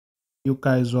You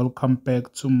guys, welcome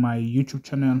back to my YouTube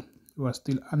channel. We are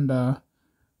still under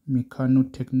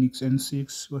Mechanotechnics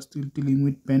N6. We're still dealing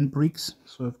with bend bricks.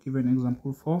 So I've given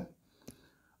example 4.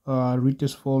 Read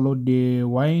as follow: the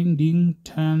winding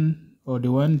turn or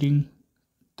the winding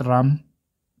drum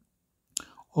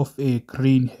of a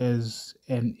crane has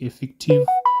an effective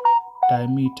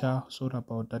diameter. Sorry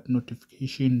about that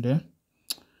notification there.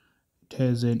 It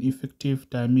has an effective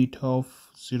diameter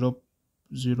of 0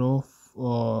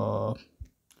 of,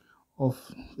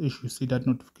 if you see that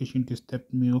notification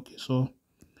disturbed me. Okay, so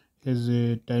has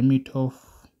a diameter of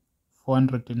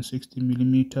 460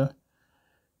 millimeter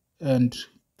and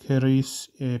carries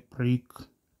a brake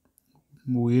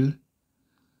wheel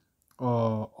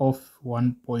of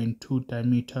 1.2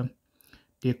 diameter.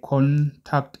 The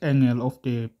contact angle of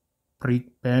the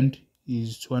brake band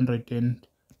is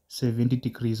 270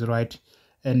 degrees, right?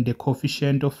 And the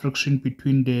coefficient of friction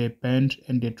between the band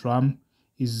and the drum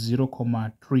is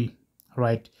 0.3,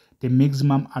 right? The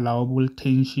maximum allowable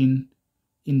tension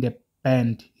in the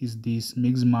band is this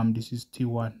maximum. This is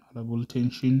T1 allowable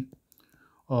tension.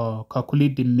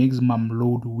 Calculate the maximum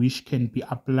load which can be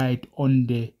applied on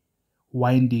the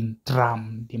winding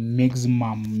drum. The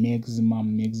maximum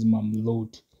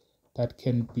load that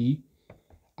can be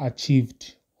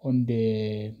achieved on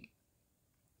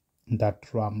that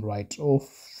drum, right? Oh,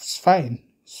 it's fine.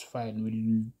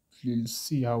 We'll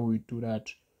see how we do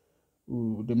that.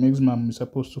 Ooh, the maximum is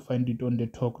supposed to find it on the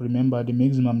torque. Remember, the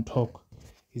maximum torque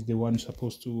is the one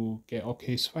supposed to get.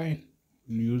 Okay, it's fine.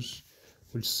 We'll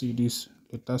see this.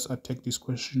 Let us attack this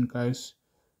question, guys.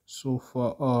 So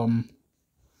for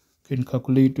can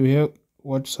calculate to here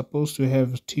what's supposed to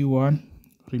have T1.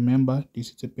 Remember, this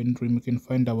is a pendulum. We can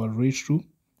find our ratio.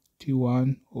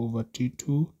 T1 over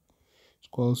T2 is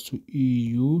equals to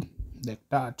EU, like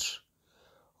that.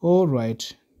 All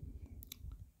right.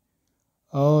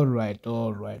 Isn't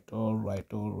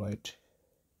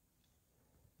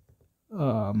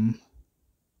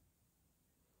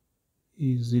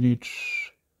it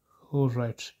all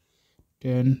right?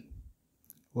 Then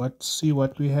see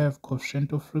what we have.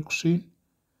 Coefficient of friction.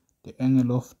 The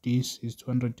angle of this is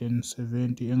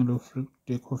 270. Angle of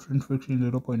the coefficient of friction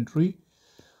 0.3.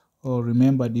 Or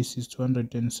remember, this is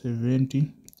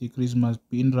 270 degrees, must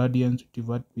be in radians.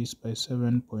 Divide this by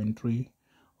 7.3,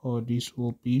 or this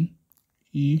will be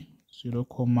E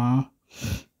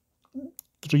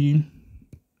 0.3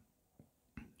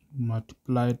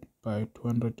 multiplied by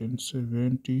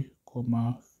 270,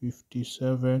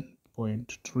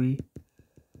 57.3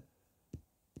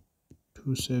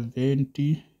 to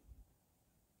 70.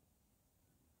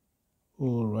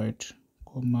 All right,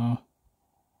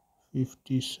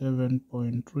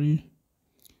 57.3.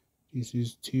 This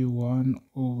is T1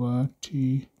 over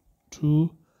T2.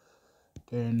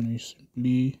 Then we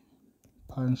simply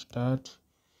punch that.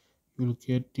 You'll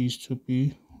get this to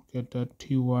be, get that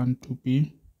T1 to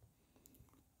be,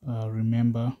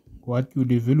 remember what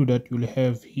the value that you'll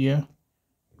have here,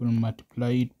 you'll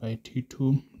multiply it by T2.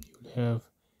 You'll have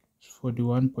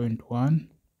 41.1,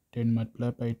 then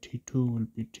multiply by T2 will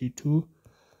be T2.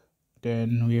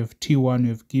 Then we have T1, we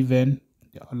have given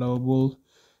the allowable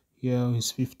here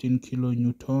is 15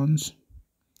 kilonewtons.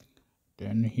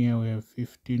 Then here we have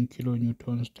 15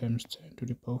 kilonewtons times 10 to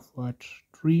the power of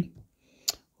 3.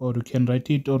 Or you can write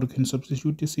it, or you can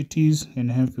substitute the cities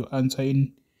and have your answer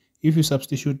in. If you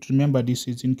substitute, remember this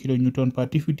is in kilonewton,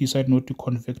 but if you decide not to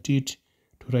convert it,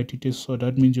 to write it as so,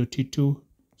 that means your T2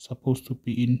 is supposed to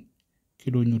be in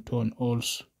kilonewton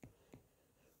also,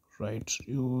 right?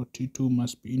 Your T2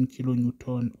 must be in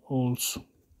kilonewton also.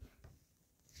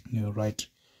 Yeah, right.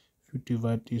 If you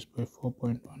divide this by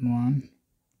 4.11,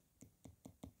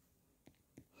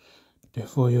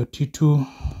 therefore your T2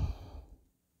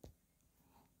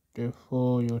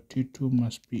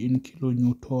 must be in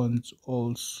kilonewtons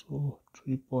also.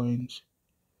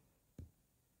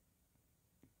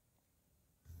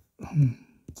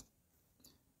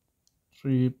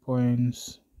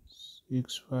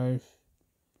 3.65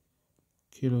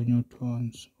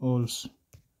 kilonewtons also.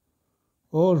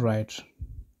 All right,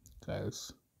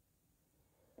 guys.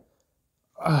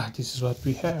 This is what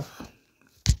we have.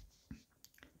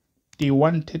 They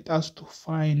wanted us to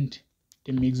find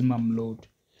the maximum load.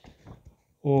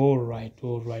 All right.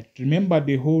 Remember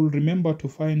to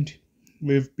find,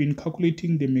 we've been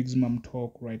calculating the maximum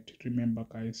torque, right? Remember,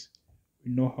 guys,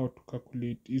 we know how to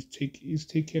calculate. It's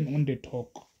taken on the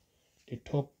torque that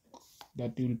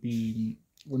will be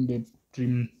on the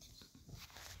dream.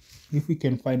 If we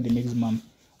can find the maximum,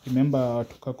 remember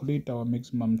to calculate our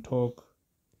maximum torque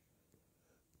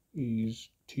is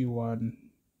T1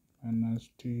 minus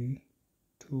T2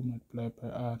 multiplied by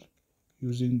R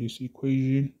using this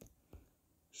equation,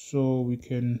 so we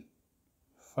can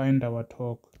find our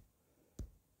torque.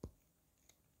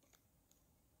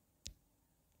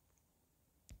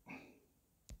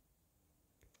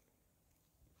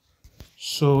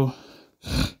 So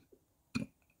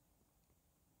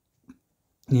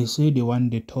they say they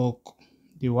want the torque,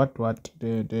 the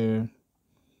the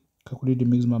calculate the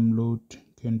maximum load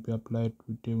can be applied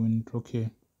with the wind.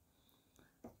 Okay,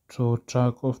 so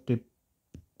track of the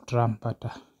drum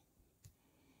butter.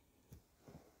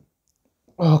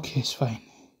 Okay, it's fine.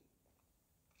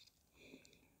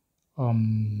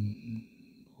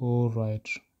 All right,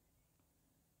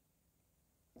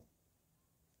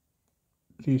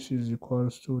 this is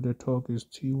equals to, the torque is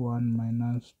T1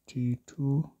 minus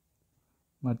T2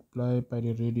 multiplied by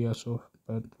the radius of,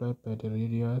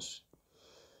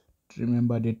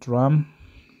 remember the drum.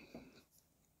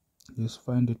 Let's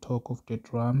find the torque of the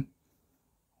drum.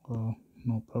 Oh,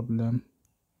 no problem.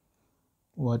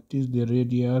 What is the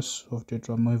radius of the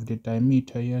drum? With the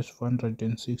diameter, yes,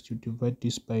 406. You divide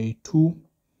this by 2,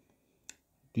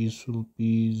 this will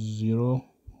be 0,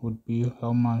 would be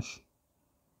how much?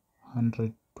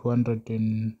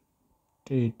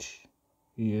 208,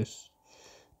 yes,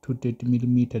 230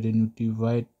 millimeter. Then you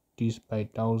divide this by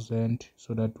 1000,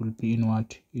 so that will be in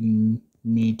what? In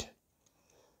meter.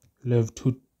 You have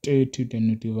 230, then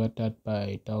you divide that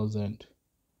by 1000.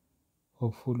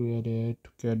 Hopefully we are there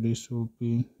to get this. Will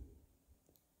be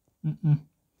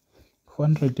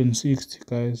 460,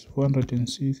 guys.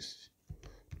 406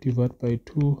 divided by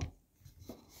 2,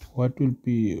 what will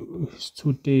be?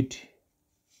 230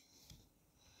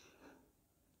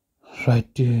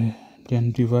 right there.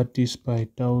 Then divide this by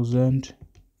 1000.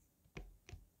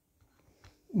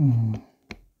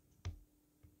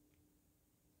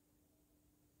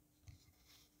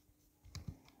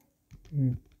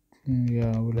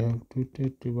 Yeah, we'll have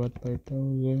 230 divided by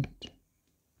 1000.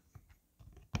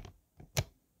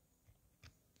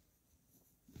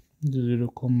 0,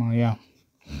 yeah.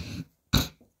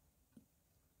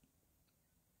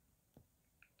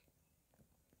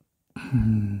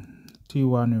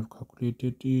 T1, we've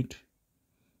calculated it.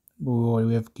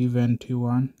 We have given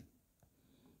T1.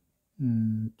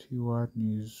 T1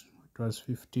 is, it was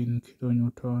 15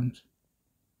 kilonewtons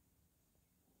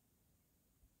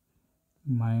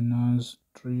minus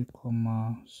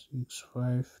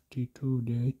 3,65 T2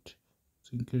 date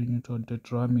in kilonewton. The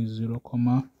drum is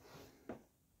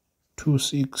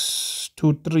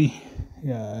 0,2623.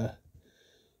 Yeah,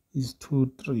 it's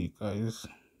 23, guys.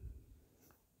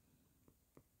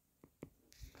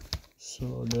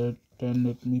 So then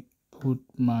let me put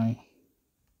my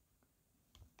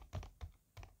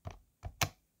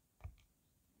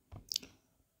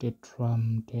the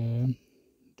drum there,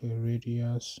 the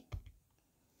radius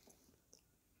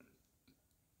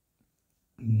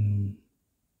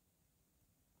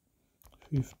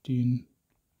 15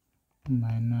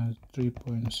 minus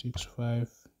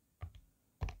 3.65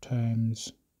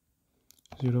 times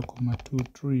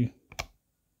 0,23.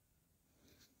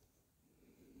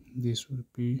 This will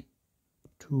be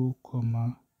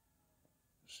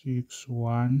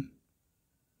 2,61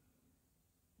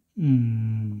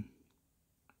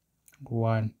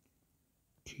 1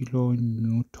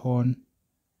 kilonewton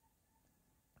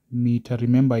meter.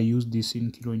 Remember, I used this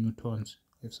in kilonewtons.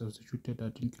 I've substituted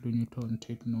that in kilonewton.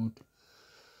 Take note.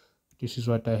 This is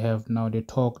what I have now. The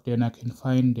torque, then I can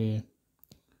find the,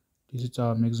 this is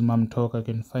our maximum torque. I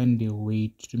can find the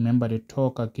weight. Remember, the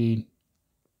torque again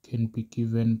can be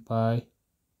given by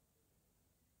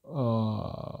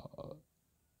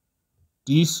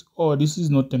this. Oh, this is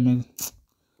not the max.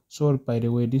 Sorry, by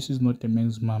the way, this is not the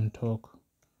maximum torque.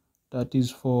 That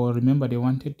is for, remember, they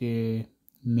wanted the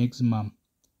maximum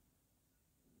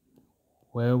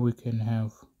where we can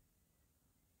have,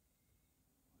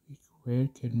 where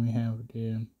can we have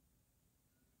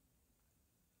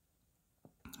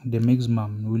the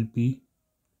maximum will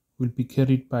be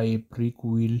carried by a brick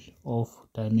wheel of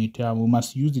diameter. We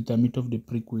must use the diameter of the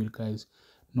brick wheel, guys,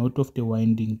 not of the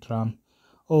winding drum.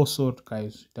 Also,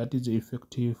 guys, that is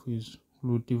effective is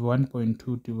root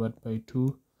 1.2 divided by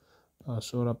 2.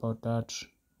 Sorry about that.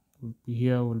 We'll be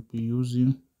here, we'll be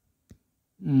using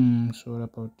sorry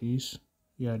about this.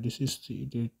 Yeah, this is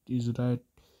right.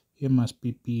 Here must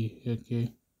be P.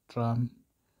 Okay, drum,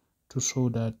 to show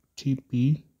that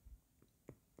TP.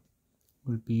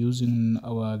 We'll be using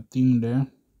our thing there.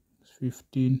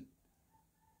 15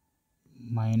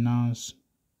 minus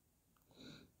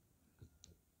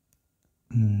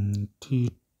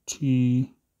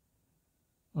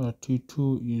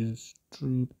T2 is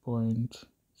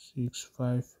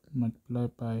 3.65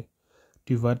 multiplied by,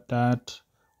 divide that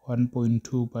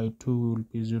 1.2 by 2 will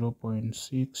be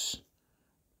 0.6.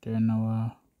 Then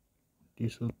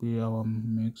this will be our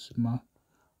maxima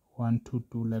 1 to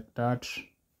 2 like that,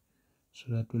 so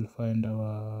that we'll find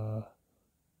our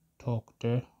torque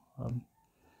there.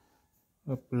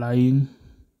 Applying,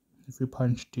 if we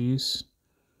punch this,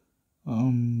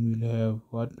 we'll have,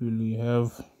 what will we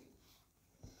have,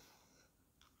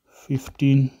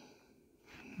 15.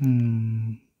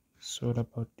 So what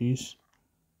about this?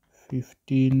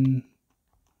 15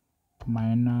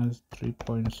 minus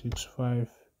 3.65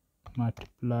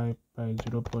 multiplied by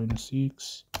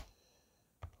 0.6.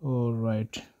 all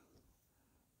right,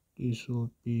 this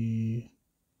will be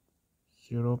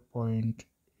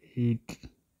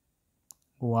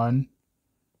 0.81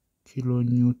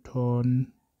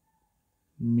 kilonewton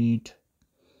meter.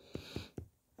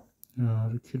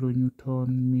 Kilonewton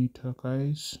meter,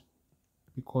 guys,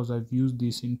 because I've used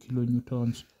this in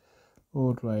kilonewtons.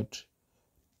 all right,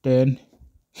 then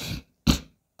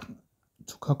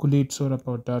to calculate, sorry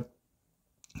about that,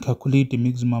 calculate the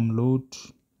maximum load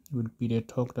will be the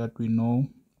torque that we know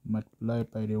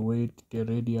multiplied by the weight, the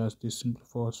radius, the simple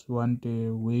force. We want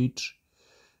the weight,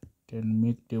 then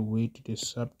make the weight the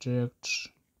subject,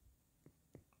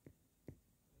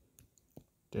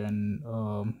 then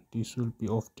this will be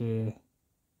of the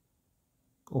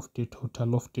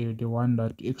total of the one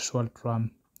that actual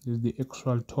drum is the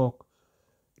actual torque.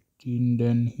 And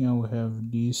then here we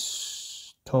have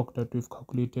this torque that we've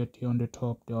calculated here on the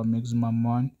top, our maximum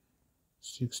one,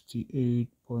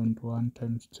 68.1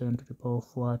 times 10 to the power of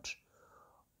what,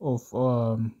 of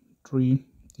 3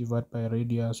 divided by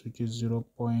radius, which is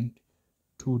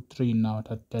 0.23. now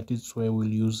that is where we'll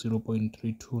use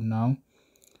 0.32 now.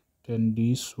 Then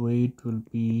this weight will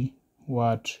be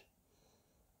what,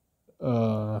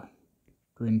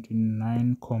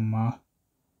 29,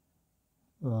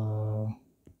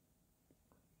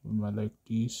 like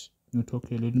this newton.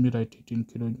 Okay, let me write it in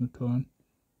kilonewton.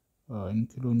 In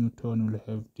kilonewton we'll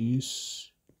have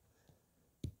this,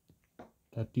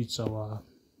 that is our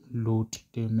load,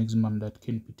 the maximum that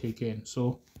can be taken.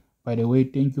 So by the way,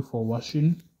 thank you for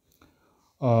watching.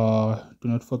 Do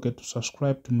not forget to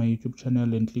subscribe to my YouTube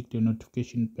channel and click the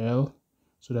notification bell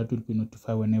so that you'll be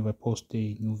notified whenever I post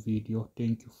a new video.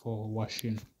 Thank you for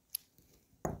watching.